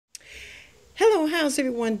how's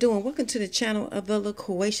everyone doing? Welcome to the channel of the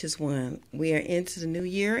Loquacious One. We are into the new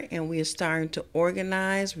year and we are starting to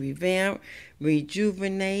organize, revamp,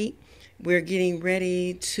 rejuvenate. We're getting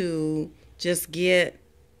ready to just get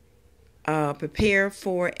prepared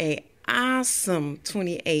for a awesome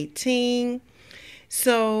 2018.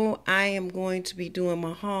 So I am going to be doing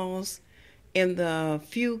my hauls in the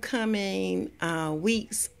few coming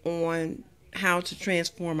weeks on how to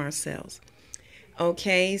transform ourselves.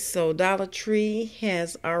 Okay, so Dollar Tree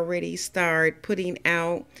has already started putting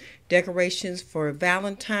out decorations for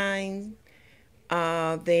Valentine's.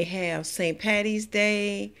 They have St. Patty's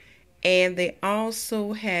Day, and they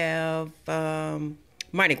also have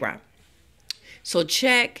Mardi Gras. So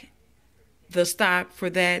check the stock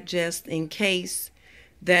for that just in case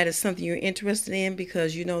that is something you're interested in,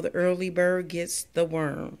 because you know the early bird gets the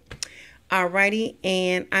worm. Alrighty,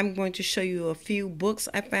 and I'm going to show you a few books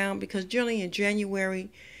I found, because generally in January,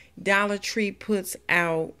 Dollar Tree puts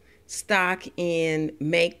out stock in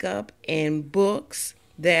makeup and books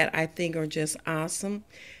that I think are just awesome.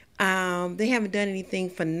 They haven't done anything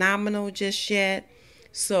phenomenal just yet,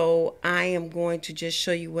 so I am going to just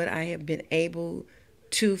show you what I have been able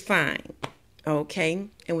to find. Okay,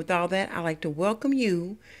 and with all that, I'd like to welcome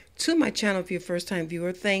you to my channel. If you're a first-time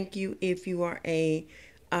viewer, thank you. If you are a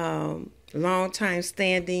long-time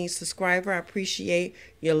standing subscriber, I appreciate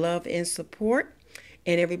your love and support.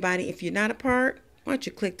 And everybody, if you're not a part, why don't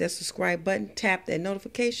you click that subscribe button, tap that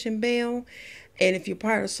notification bell. And if you're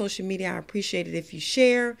part of social media, I appreciate it if you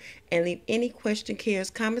share and leave any question, cares,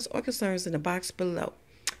 comments, or concerns in the box below.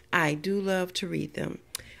 I do love to read them.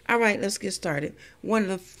 All right, let's get started. One of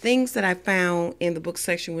the things that I found in the book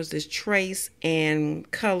section was this trace and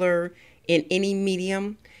color in any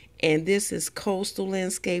medium. And this is Coastal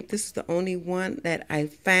Landscape. This is the only one that I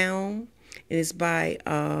found. It is by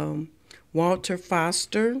Walter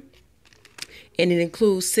Foster. And it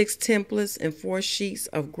includes 6 templates and 4 sheets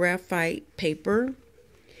of graphite paper.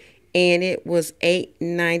 And it was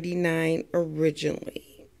 $8.99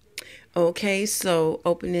 originally. Okay, so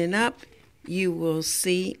opening up, you will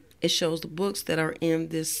see it shows the books that are in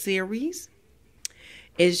this series.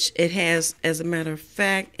 It has, as a matter of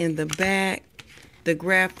fact, in the back, the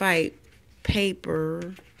graphite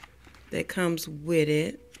paper that comes with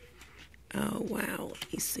it. Oh, wow.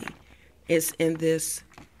 Let me see. It's in this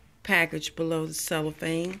package below the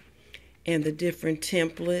cellophane and the different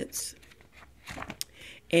templates.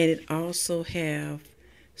 And it also have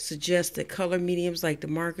suggested color mediums like the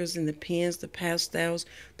markers and the pens, the pastels,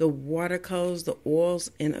 the watercolors, the oils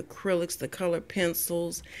and acrylics, the color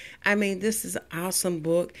pencils. I mean, this is an awesome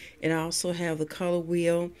book. And I also have the color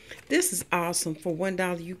wheel. This is awesome. For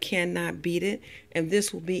 $1, you cannot beat it. And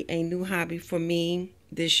this will be a new hobby for me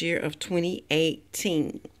this year of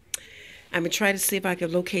 2018. I'm going to try to see if I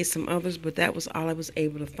can locate some others, but that was all I was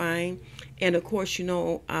able to find. And of course, you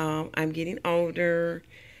know, I'm getting older.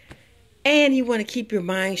 And you want to keep your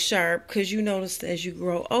mind sharp, because you notice as you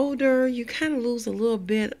grow older, you kind of lose a little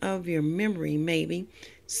bit of your memory, maybe.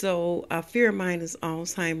 So a fear of mine is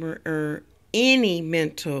Alzheimer or any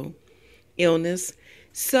mental illness.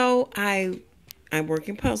 So I work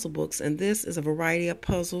in puzzle books, and this is a variety of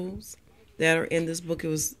puzzles that are in this book. It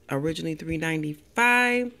was originally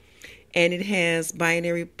 $3.95. And it has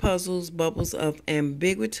binary puzzles, bubbles of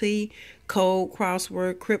ambiguity, code,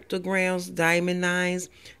 crossword, cryptograms, diamond nines,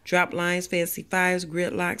 drop lines, fancy fives,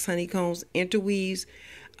 gridlocks, honeycombs, interweaves,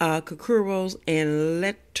 kakuros, and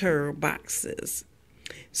letter boxes.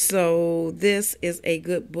 So this is a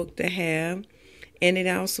good book to have. And it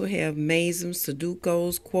also have mazes,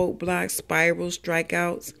 sudokus, quote blocks, spirals,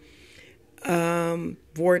 strikeouts,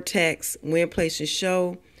 vortex, win, place, and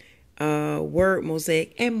show, word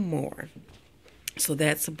mosaic, and more. So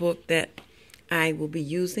that's a book that I will be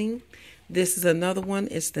using. This is another one.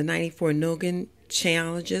 It's the 94 Noggin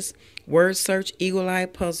Challenges Word Search Eagle Eye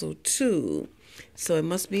Puzzle 2. So it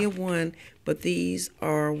must be a 1, but these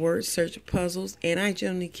are word search puzzles, and I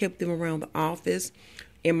generally keep them around the office,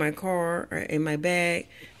 in my car, or in my bag,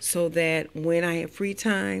 so that when I have free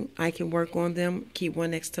time, I can work on them. Keep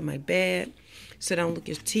one next to my bed so I don't look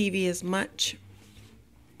at TV as much.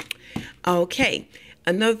 Okay,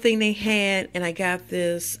 another thing they had, and I got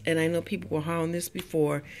this, and I know people were hauling this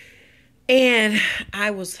before, and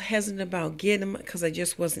I was hesitant about getting them because I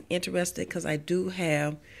just wasn't interested, because I do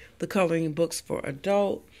have the coloring books for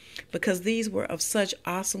adult, because these were of such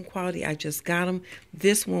awesome quality. I just got them.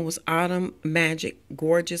 This one was Autumn Magic,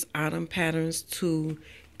 gorgeous autumn patterns to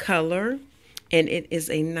color, and it is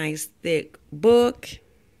a nice thick book,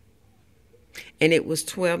 and it was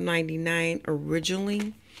 $12.99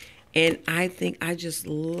 originally. And I think I just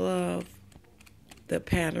love the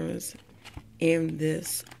patterns in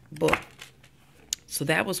this book. So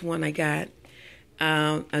that was one I got.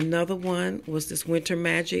 Another one was this Winter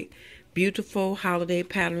Magic Beautiful Holiday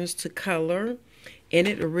Patterns to Color. And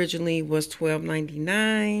it originally was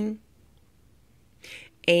 $12.99.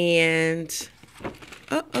 And,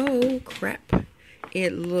 crap.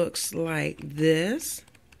 It looks like this.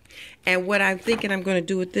 And what I'm thinking I'm going to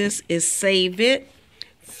do with this is save it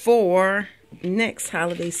for next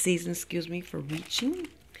holiday season. Excuse me for reaching.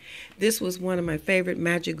 This was one of my favorite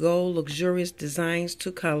Magic Gold Luxurious Designs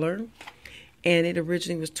to Color. And it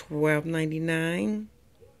originally was $12.99.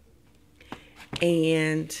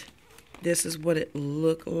 And this is what it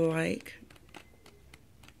looked like.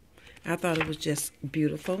 I thought it was just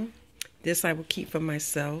beautiful. This I will keep for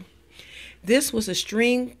myself. This was a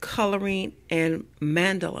string coloring and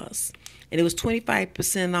mandalas. And it was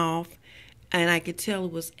 25% off. And I could tell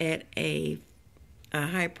it was at a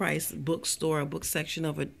high-priced bookstore, a book section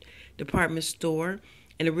of a department store.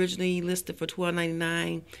 And originally listed for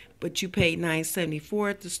 $12.99, but you paid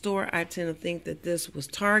 $9.74 at the store. I tend to think that this was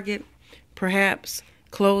Target, perhaps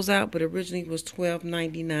closeout, but originally was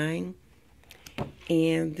 $12.99.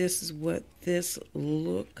 And this is what this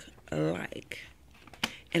looked like.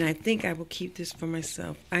 And I think I will keep this for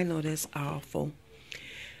myself. I know that's awful.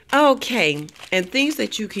 Okay, and things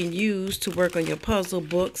that you can use to work on your puzzle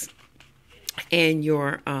books and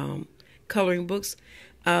your coloring books.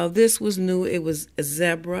 This was new. It was a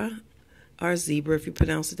zebra, or zebra if you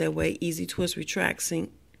pronounce it that way. Easy twist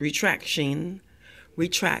retraction.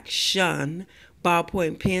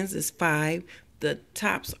 Ballpoint pens is 5. The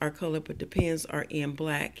tops are colored, but the pens are in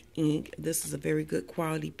black ink. This is a very good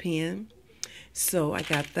quality pen. So I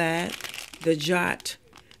got that. The Jot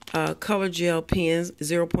color gel pens,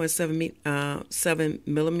 0.7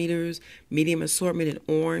 millimeters, medium assortment in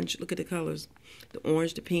orange. Look at the colors. The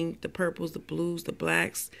orange, the pink, the purples, the blues, the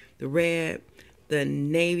blacks, the red, the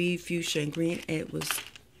navy, fuchsia, and green. It was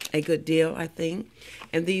a good deal, I think.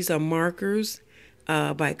 And these are markers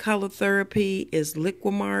by Color Therapy. Is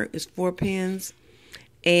Liquimark. It's 4 pens.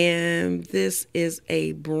 And this is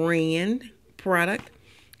a brand product.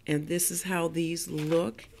 And this is how these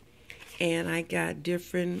look. And I got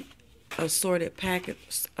different assorted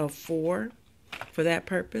packets of 4 for that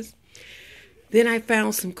purpose. Then I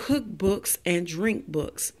found some cookbooks and drink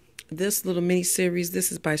books. This little mini series,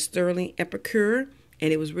 this is by Sterling Epicure,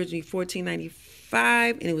 and it was originally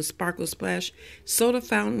 $14.95, and it was Sparkle Splash Soda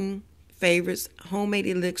Fountain Favorites, Homemade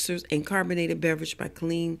Elixirs, and Carbonated Beverage by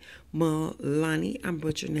Colleen Milani. I'm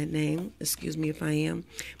butchering that name. Excuse me if I am.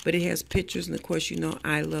 But it has pictures, and of course, you know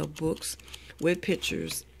I love books with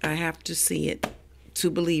pictures. I have to see it to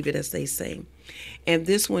believe it, as they say. And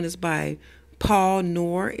this one is by Paul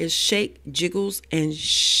Noor. Is Shake, Jiggles, and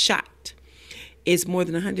Shot. It's more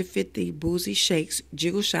than 150 boozy shakes,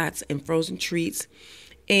 jiggle shots, and frozen treats.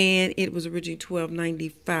 And it was originally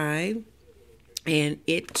 $12.95. And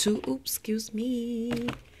it too, oops, excuse me.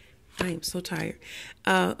 I am so tired.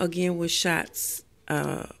 Again, with shots,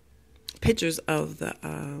 pictures of the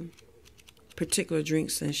particular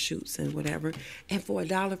drinks and shoots and whatever. And for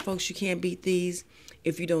 $1, folks, you can't beat these.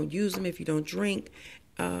 If you don't use them, if you don't drink,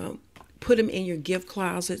 put them in your gift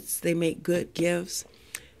closets. They make good gifts.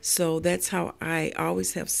 So that's how I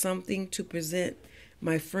always have something to present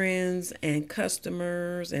my friends and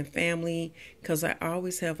customers and family, because I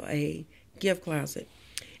always have a gift closet.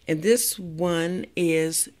 And this one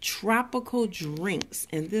is Tropical Drinks,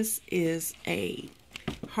 and this is a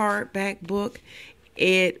hardback book.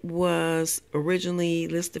 It was originally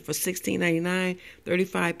listed for $16.99,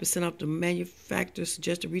 35% off the manufacturer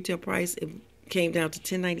suggested retail price. It came down to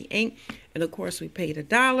 $10.98, and of course we paid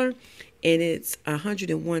 $1. And it's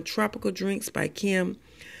 101 Tropical Drinks by Kim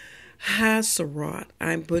Hasselrod.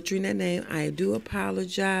 I'm butchering that name. I do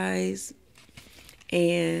apologize.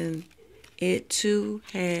 And it too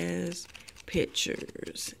has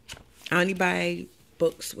pictures. I only buy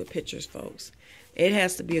books with pictures, folks. It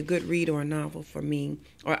has to be a good read or a novel for me,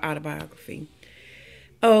 or autobiography.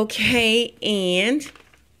 Okay, and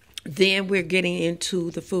then we're getting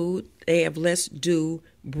into the food. They have Let's Do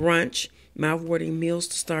Brunch, mouth-watering meals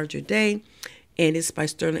to start your day. And it's by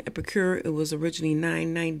Sterling Epicure. It was originally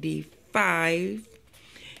 $9.95.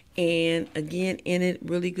 And again, in it,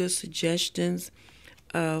 really good suggestions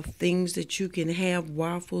of things that you can have: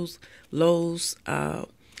 waffles, loaves,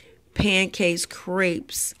 pancakes,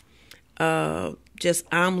 crepes, just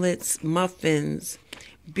omelets, muffins,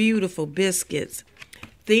 beautiful biscuits,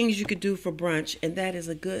 things you could do for brunch. And that is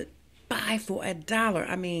a good buy for $1.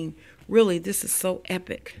 I mean, really, this is so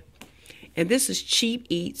epic. And this is Cheap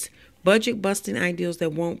Eats, budget busting ideals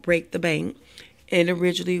that won't break the bank. It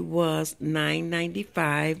originally was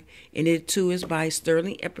 $9.95, and it too is by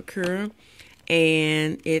Sterling Epicure,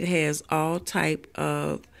 and it has all type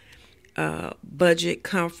of budget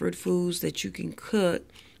comfort foods that you can cook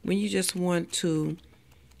when you just want to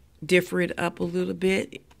differ it up a little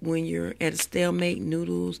bit when you're at a stalemate.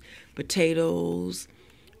 Noodles, potatoes,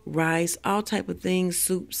 rice, all type of things,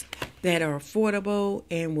 soups that are affordable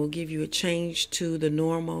and will give you a change to the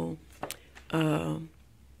normal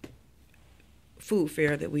food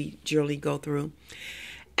fare that we generally go through.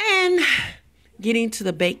 And getting to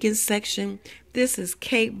the bacon section, this is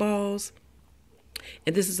Cake Balls,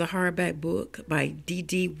 and this is a hardback book by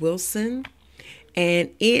D.D. Wilson, and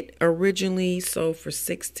it originally sold for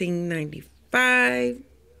 $16.95.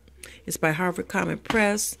 It's by Harvard Common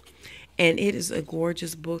Press, and it is a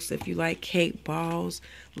gorgeous book. So if you like cake balls,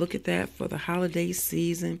 look at that for the holiday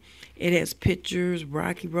season. It has pictures,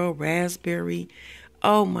 Rocky Road, raspberry.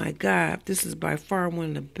 Oh my God, this is by far one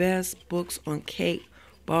of the best books on cake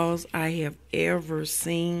balls I have ever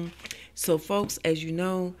seen. So folks, as you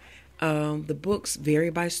know, the books vary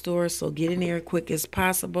by store, so get in there as quick as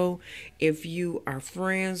possible. If you are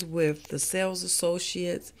friends with the sales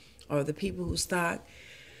associates or the people who stock,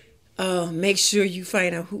 make sure you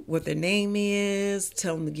find out what their name is.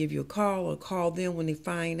 Tell them to give you a call, or call them when they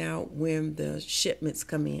find out when the shipments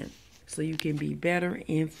come in, so you can be better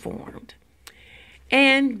informed.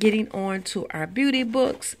 And getting on to our beauty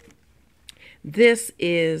books, this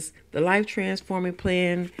is the Life Transforming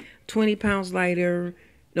Plan, 20 pounds lighter,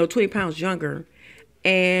 no, 20 pounds younger.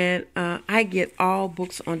 And I get all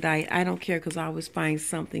books on diet. I don't care, because I always find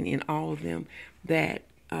something in all of them that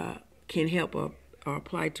can help or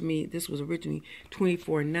apply to me. This was originally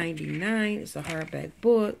 $24.99. It's a hardback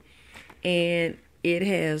book, and it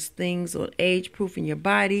has things on age proofing your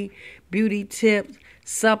body, beauty tips,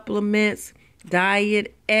 supplements,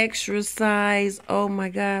 diet, exercise. Oh my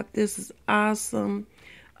God, this is awesome.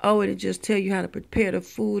 Oh, it'll just tell you how to prepare the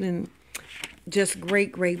food, and just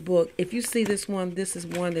great book. If you see this is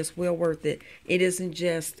one that's well worth it. It isn't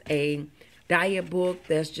just a diet book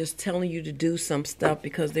that's just telling you to do some stuff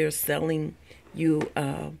because they're selling you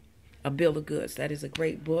a bill of goods. That is a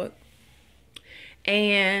great book.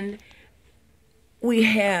 And we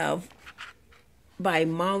have by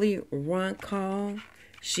Molly Roncal.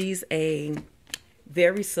 She's a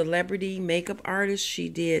very celebrity makeup artist. She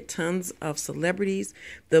did tons of celebrities.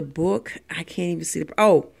 The book, I can't even see it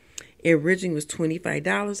originally was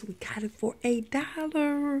 $25. We got it for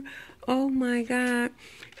 $1. Oh my God.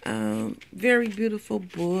 Very beautiful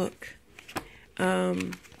book.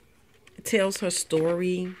 It tells her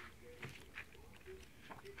story.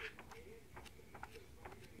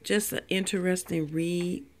 Just an interesting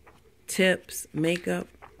read. Tips, makeup.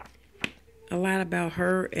 A lot about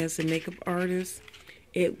her as a makeup artist.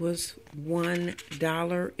 It was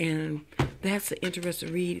 $1, and that's an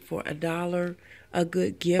interesting read for $1. A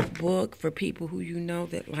good gift book for people who you know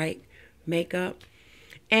that like makeup.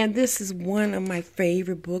 And this is one of my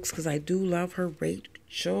favorite books because I do love her,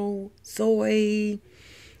 Rachel Zoe.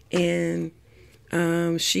 And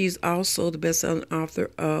she's also the best-selling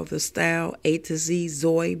author of the Style A to Z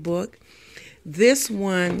Zoe book. This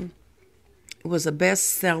one was a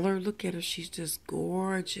bestseller. Look at her. She's just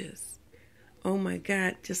gorgeous. Oh my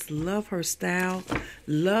God. Just love her style.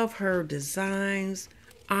 Love her designs.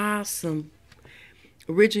 Awesome.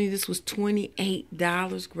 Originally, this was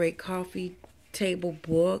 $28. Great coffee table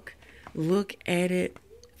book. Look at it,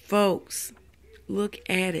 folks. Look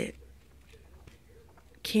at it.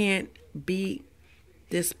 Can't beat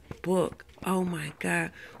this book. Oh my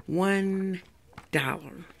God. $1.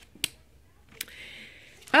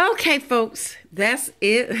 Okay, folks. That's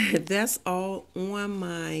it. That's all on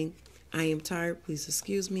my I am tired, please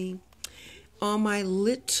excuse me, on my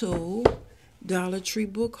little Dollar Tree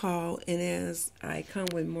book haul. And as I come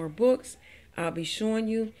with more books, I'll be showing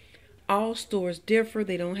you. All stores differ.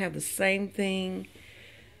 They don't have the same thing.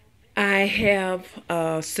 I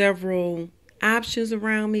have several options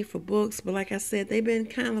around me for books, but like I said, they've been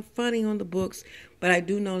kind of funny on the books. But I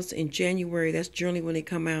do notice in January, that's generally when they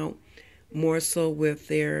come out more so with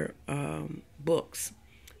their books.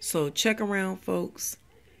 So check around, folks.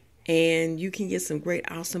 And you can get some great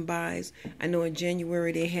awesome buys. I know in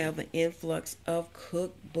January they have an influx of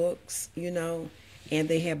cookbooks, and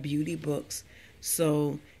they have beauty books.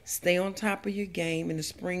 So stay on top of your game. In the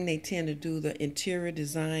spring, they tend to do the interior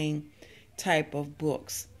design type of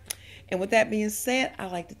books. And with that being said,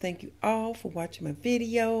 I'd like to thank you all for watching my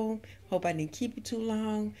video. Hope I didn't keep you too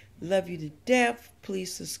long. Love you to death.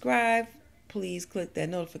 Please subscribe. Please click that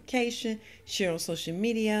notification. Share on social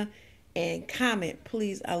media. and comment,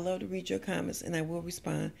 please. I love to read your comments, and I will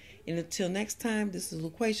respond. And until next time, this is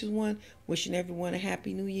Loquacious One, wishing everyone a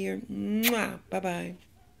happy new year. Mwah. Bye-bye.